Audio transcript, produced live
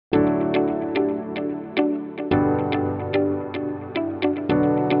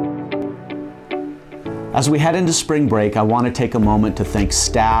As we head into spring break, I want to take a moment to thank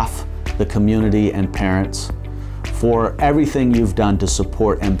staff, the community, and parents for everything you've done to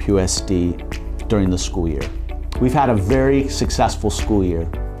support MPUSD during the school year. We've had a very successful school year,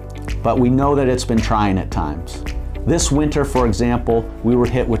 but we know that it's been trying at times. This winter, for example, we were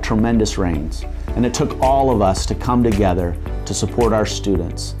hit with tremendous rains, and it took all of us to come together to support our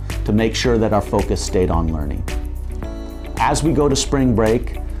students, to make sure that our focus stayed on learning. As we go to spring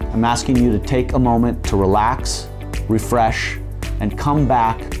break, I'm asking you to take a moment to relax, refresh, and come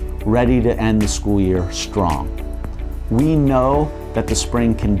back ready to end the school year strong. We know that the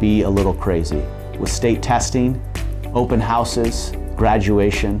spring can be a little crazy with state testing, open houses,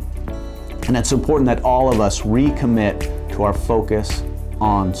 graduation, and it's important that all of us recommit to our focus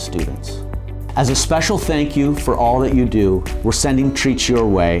on students. As a special thank you for all that you do, we're sending treats your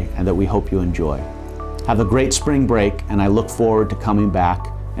way and that we hope you enjoy. Have a great spring break, and I look forward to coming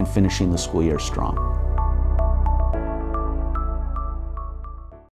back and finishing the school year strong.